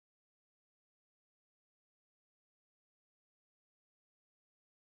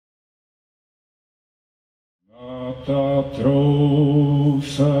Tatrou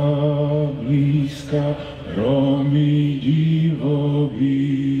sa blízka Romy divo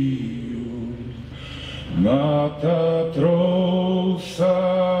bijú. Na Tatrou sa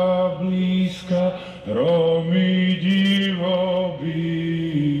blízka Romy divo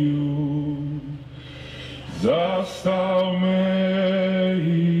bijú. Zastavme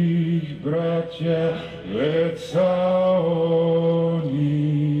ich, bratia, veď sa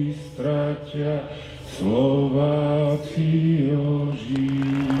oni stratia. Slováci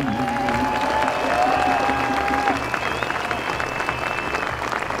ožijú.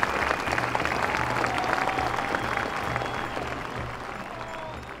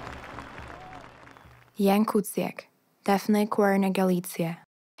 Jána Kuciaka, Daphne Caruana Galizia.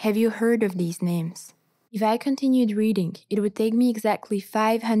 Have you heard of these names? If I continued reading, it would take me exactly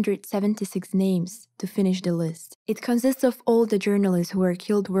 576 names to finish the list. It consists of all the journalists who were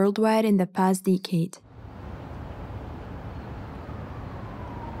killed worldwide in the past decade.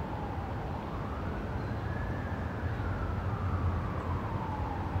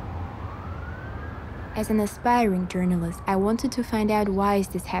 As an aspiring journalist, I wanted to find out why is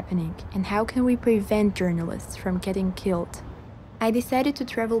this happening and how can we prevent journalists from getting killed. I decided to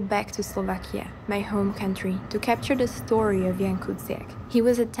travel back to Slovakia, my home country, to capture the story of Jána Kuciaka. He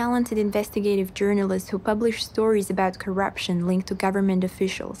was a talented investigative journalist who published stories about corruption linked to government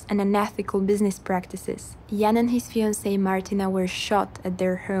officials and unethical business practices. Jan and his fiancée Martina were shot at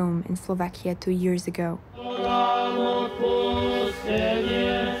their home in Slovakia 2 years ago.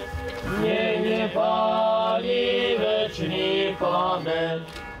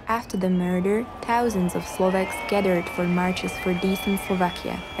 After the murder, thousands of Slovaks gathered for marches for decent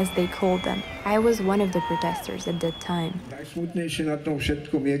Slovakia, as they called them. I was one of the protesters at that time. Najsmutnejšie na tom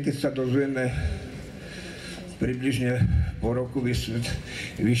všetkom je, keď sa dozvieme približne po roku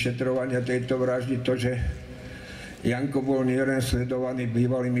vyšetrovania tejto vraždy, to, že Janko bol nielen sledovaný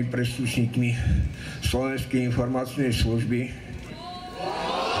bývalými príslušníkmi Slovenskej informačnej služby,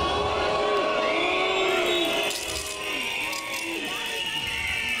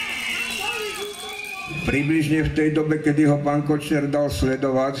 približne v tej dobe, kedy ho pán Kočner dal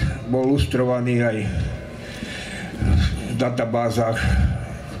sledovať, bol lustrovaný aj v databázach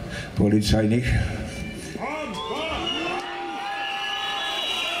policajných.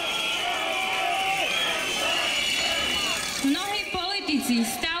 Mnohí politici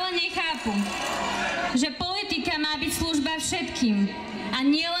stále nechápu, že politika má byť služba všetkým a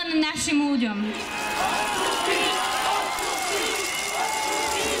nielen našim ľuďom.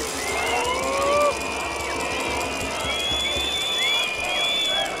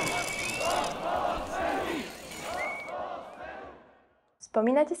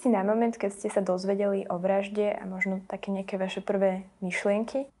 Spomínate si na moment, keď ste sa dozvedeli o vražde a možno také nejaké vaše prvé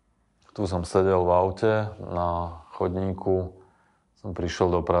myšlienky? Tu som sedel v aute na chodníku, som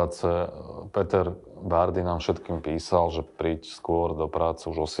prišiel do práce. Peter Bárdy nám všetkým písal, že príď skôr do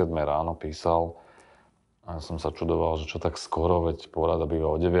práce, už o 7 ráno písal. A ja som sa čudoval, že čo tak skoro, veď porada býva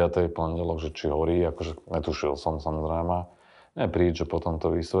o 9, pondelok, že či horí, akože netušil som samozrejme. Nepríď, že potom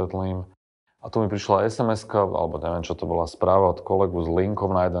to vysvetlím. A tu mi prišla SMS-ka, alebo neviem, čo to bola správa od kolegu s linkom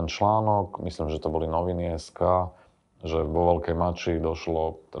na jeden článok. Myslím, že to boli noviny.sk, že vo Veľkej Mači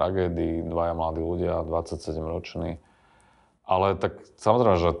došlo k tragédii, 2 mladí ľudia, 27-roční. Ale tak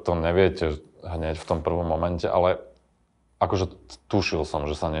samozrejme, že to neviete hneď v tom prvom momente, ale akože tušil som,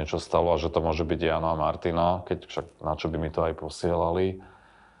 že sa niečo stalo a že to môže byť Jána a Martina, keď však na čo by mi to aj posielali.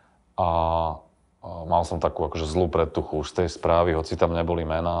 A mal som takú akože zlú predtuchu už z tej správy, hoci tam neboli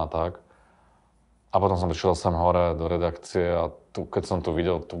mená a tak. A potom som prišiel sem hore do redakcie a keď som tu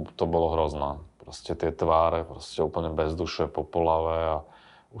videl, to bolo hrozné. Proste tie tváre, proste úplne bez duše, popolavé a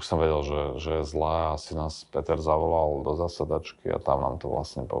už som vedel, že je zlé. Asi nás Peter zavolal do zasadačky a tam nám to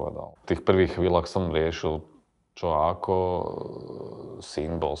vlastne povedal. V tých prvých chvíľach som riešil, čo a ako.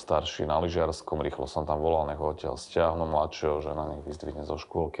 Syn bol starší na lyžiarskom, rýchlo som tam volal, nech ho odtiaľ stiahnu, mladšieho, žena nech vyzdvihne zo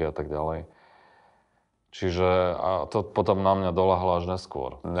škôlky a tak ďalej. Čiže a to potom na mňa doľahlo až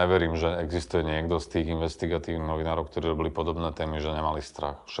neskôr. Neverím, že existuje niekto z tých investigatívnych novinárov, ktorí robili podobné témy, že nemali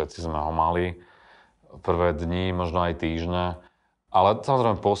strach. Všetci sme ho mali. Prvé dni, možno aj týždne. Ale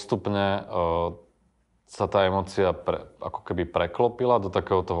samozrejme postupne sa tá emócia ako keby preklopila do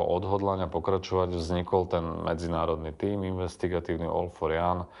takého toho odhodlania pokračovať. Vznikol ten medzinárodný tím investigatívny All for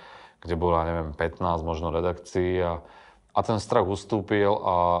Jan, kde bolo, neviem, 15 možno redakcií a ten strach ustúpil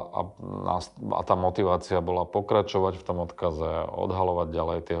a tá motivácia bola pokračovať v tom odkaze, odhalovať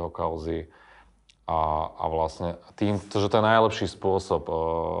ďalej tie kauzy a vlastne tým, že to je najlepší spôsob,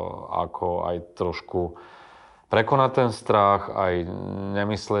 ako aj trošku prekonať ten strach, aj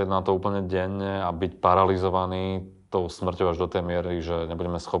nemyslieť na to úplne denne a byť paralizovaný tou smrťou až do tej miery, že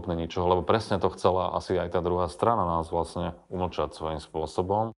nebudeme schopní ničoho, lebo presne to chcela asi aj tá druhá strana nás vlastne umlčať svojím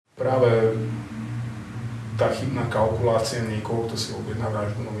spôsobom. Práve tá chybná kalkulácia niekoho, kto si objedná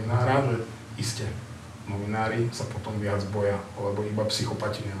vraždu novinára, že iste novinári sa potom viac boja, lebo iba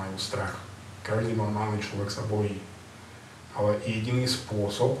psychopati nemajú strach. Každý normálny človek sa bojí. Ale jediný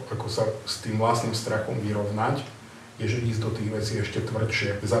spôsob, ako sa s tým vlastným strachom vyrovnať, je, že ísť do tých vecí ešte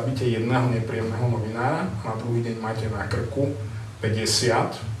tvrdšie. Zabite jedného nepríjemného novinára a na druhý deň máte na krku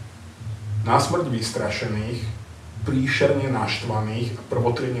 50 na smrť vystrašených, príšerne naštvaných a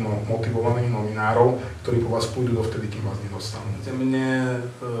prvotriedne motivovaných novinárov, ktorí po vás pôjdu dovtedy, kým vás nedostanú. Mne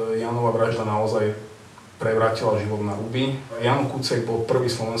Jánova vražda naozaj prevrátila život na ruby. Ján Kuciak bol prvý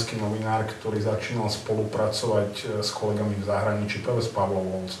slovenský novinár, ktorý začínal spolupracovať s kolegami v zahraničí, práve s Pavlou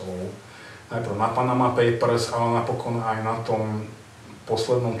Volcovou. Najprv na Panama Papers, ale napokon aj na tom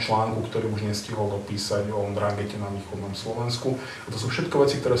poslednom článku, ktorý už nestihol dopísať o dragete na východnom Slovensku. A to sú všetko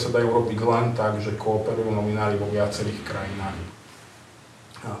veci, ktoré sa dajú robiť len tak, že kooperujú novinári vo viacerých krajinách.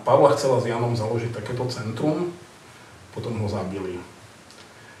 A Pavla chcela s Jánom založiť takéto centrum, potom ho zabili.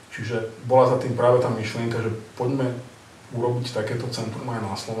 Čiže bola za tým práve tá myšlienka, že poďme urobiť takéto centrum aj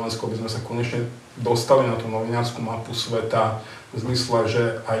na Slovensku, aby sme sa konečne dostali na tú novinárskú mapu sveta, v zmysle, že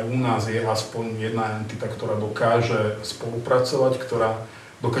aj u nás je aspoň jedna entita, ktorá dokáže spolupracovať, ktorá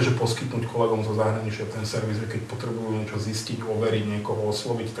dokáže poskytnúť kolegom zo zahraničia ten servis, že keď potrebujú niečo zistiť, overiť, niekoho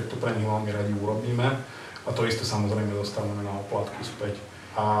osloviť, tak to pre nich veľmi radi urobíme. A to isté samozrejme dostávame na oplátku späť.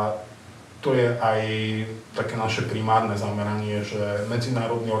 A to je aj také naše primárne zameranie, že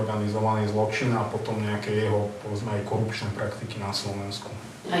medzinárodne organizovaný zločin a potom nejaké jeho, povedzme, aj korupčné praktiky na Slovensku.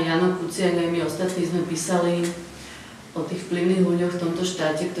 A Jána Kuciaka, aj my ostatní sme písali o tých vplyvných ľuďoch v tomto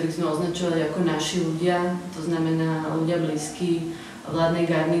štáte, ktorých sme označovali ako naši ľudia, to znamená ľudia blízky vládnej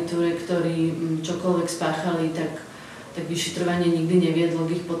garnitúre, ktorí čokoľvek spáchali, tak vyšetrovanie nikdy neviedlo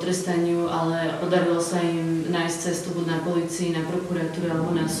k ich potrestaniu, ale podarilo sa im nájsť cestu buď na polícii, na prokuratúre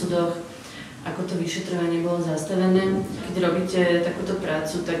alebo na súdoch, ako to vyšetrovanie bolo zastavené. Keď robíte takúto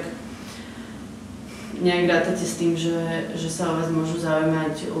prácu, tak nejak rátate s tým, že sa o vás môžu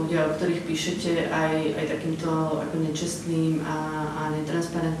zaujímať ľudia, o ktorých píšete aj takýmto ako nečestným a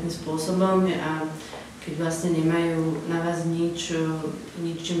netransparentným spôsobom. A keď vlastne nemajú na vás nič,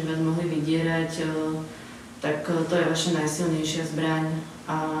 čím by vás mohli vydierať, tak to je vaša najsilnejšia zbraň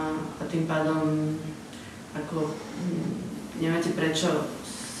a tým pádom ako nemáte prečo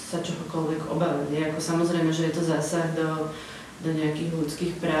sa čohokoľvek obávať. Ako samozrejme, že je to zásah do nejakých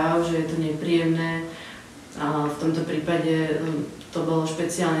ľudských práv, že je to nepríjemné. A v tomto prípade to bolo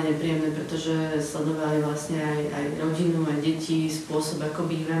špeciálne nepríjemné, pretože sledovali vlastne aj rodinu, aj deti, spôsob, ako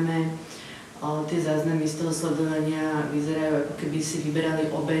bývame. Tie záznamy z toho sledovania vyzerajú, ako keby si vyberali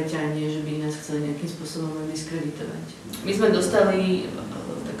obeť a nie, že by nás chceli nejakým spôsobom diskreditovať. My sme dostali,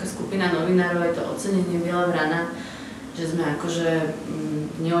 taká skupina novinárov, aj to ocenenie Biela vrana, že sme akože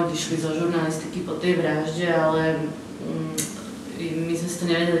neodišli zo žurnalistiky po tej vražde, ale my sme si to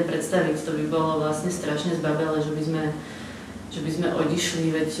nevedeli predstaviť, to by bolo vlastne strašne zbabelé, že by sme odišli,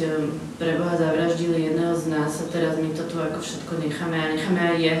 veď pre Boha zavraždili jedného z nás a teraz my to tu ako všetko necháme a necháme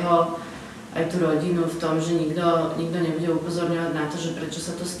aj jeho, aj tú rodinu v tom, že nikto nebude upozorňovať na to, že prečo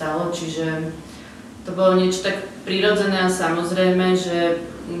sa to stalo, čiže to bolo niečo tak prirodzené a samozrejme, že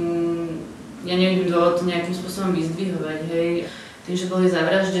ja nevidím dôvod to nejakým spôsobom vyzdvihovať, hej. Tým, že boli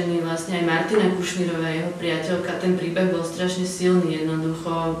zavraždení vlastne aj Martina Kušnírová, jeho priateľka, ten príbeh bol strašne silný,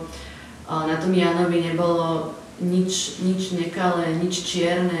 jednoducho na tom Jánovi nebolo nič nekalé, nič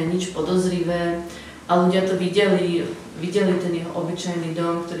čierne, nič podozrivé a ľudia to videli ten jeho obyčajný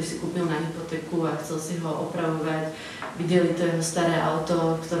dom, ktorý si kúpil na hypotéku a chcel si ho opravovať, videli to jeho staré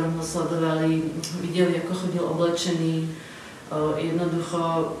auto, v ktorom ho sledovali, videli, ako chodil oblečený,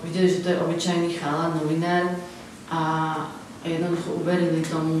 jednoducho videli, že to je obyčajný chalan, novinár a jednoducho uverili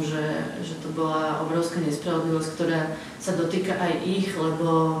tomu, že to bola obrovská nespravodlivosť, ktorá sa dotýka aj ich,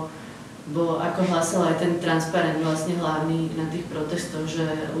 lebo ako hlásal aj ten transparent vlastne hlavný na tých protestoch, že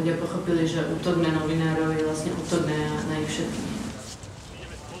ľudia pochopili, že útok na novinárov je vlastne útok na ich všetkých.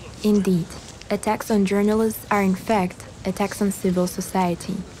 Indeed, attacks on journalists are in fact attacks on civil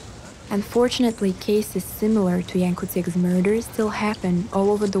society. Unfortunately, cases similar to Ján Kuciak's murder still happen all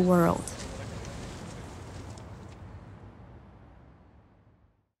over the world.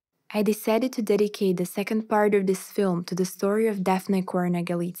 I decided to dedicate the second part of this film to the story of Daphne Caruana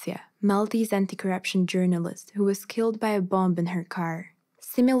Galizia, Maltese anti-corruption journalist who was killed by a bomb in her car.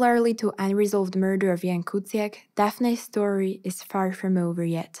 Similarly to unresolved murder of Ján Kuciak, Daphne's story is far from over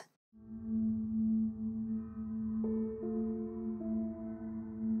yet.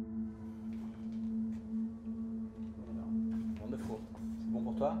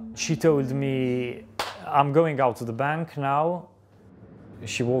 She told me, I'm going out to the bank now.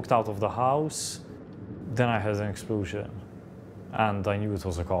 She walked out of the house. Then I heard an explosion. And I knew it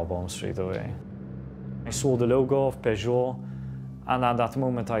was a car bomb straight away. I saw the logo of Peugeot. And at that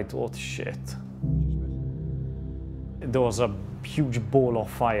moment I thought, shit. There was a huge ball of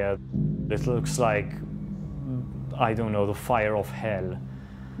fire. It looks like, I don't know, the fire of hell.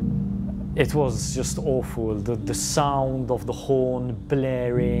 It was just awful. The sound of the horn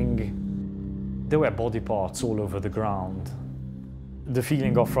blaring. There were body parts all over the ground. The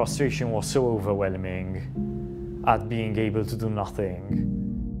feeling of frustration was so overwhelming at being able to do nothing.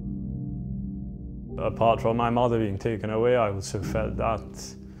 Apart from my mother being taken away, I also felt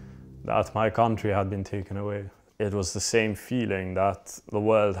that my country had been taken away. It was the same feeling that the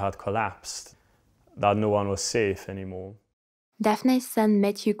world had collapsed, that no one was safe anymore. Daphne's son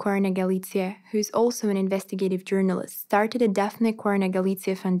Martinou Caruana Galizia, who's also an investigative journalist, started a Daphne Caruana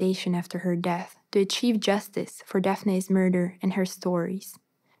Galizia Foundation after her death to achieve justice for Daphne's murder and her stories.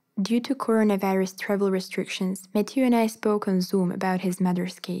 Due to coronavirus travel restrictions, Martinou and I spoke on Zoom about his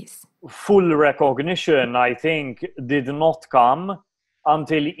mother's case. Full recognition, I think, did not come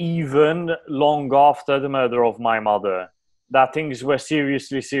until even long after the murder of my mother, that things were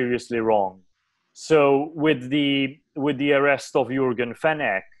seriously, seriously wrong. So with the arrest of Jürgen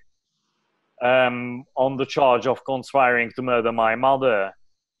Fenech on the charge of conspiring to murder my mother,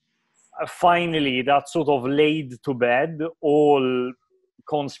 finally that sort of laid to bed all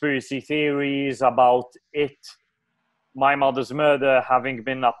conspiracy theories about my mother's murder having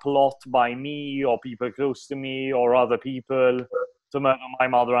been a plot by me or people close to me or other people to murder my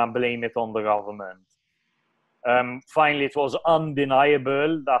mother and blame it on the government. Finally, it was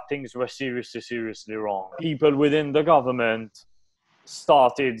undeniable that things were seriously, seriously wrong. People within the government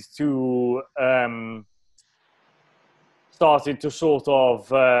started to sort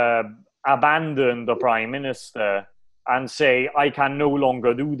of abandon the prime minister and say, I can no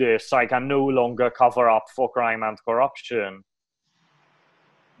longer do this, I can no longer cover up for crime and corruption.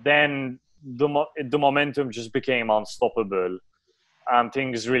 Then the momentum just became unstoppable. And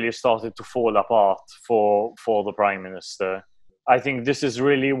things really started to fall apart for the prime minister. I think this is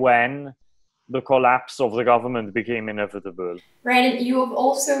really when the collapse of the government became inevitable. Right, and you have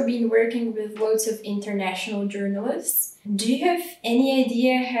also been working with loads of international journalists. Do you have any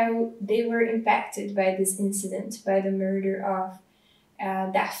idea how they were impacted by this incident, by the murder of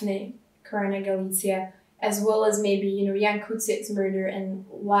Daphne Caruana Galizia, as well as maybe, Jána Kuciaka's murder and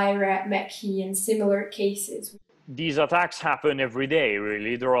Lyra Mackey and similar cases? These attacks happen every day,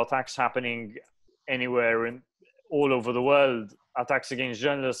 really. There are attacks happening anywhere all over the world. Attacks against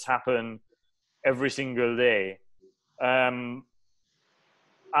journalists happen every single day. And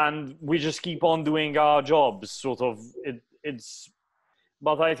we just keep on doing our jobs, sort of.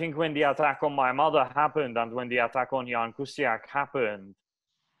 But I think when the attack on my mother happened and when the attack on Jána Kuciaka happened,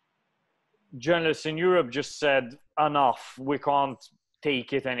 journalists in Europe just said, enough, we can't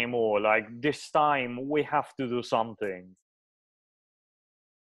take it anymore. Like, this time we have to do something.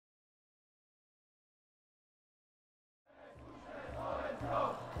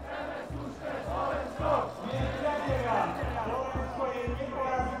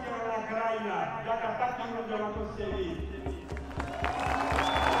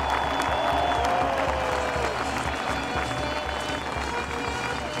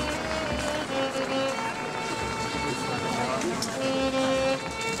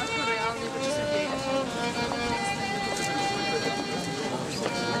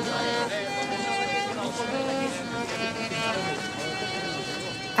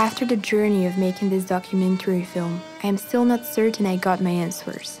 After the journey of making this documentary film, I am still not certain I got my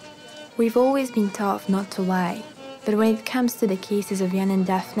answers. We've always been taught not to lie, but when it comes to the cases of Jána and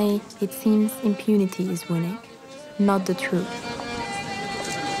Daphne, it seems impunity is winning, not the truth.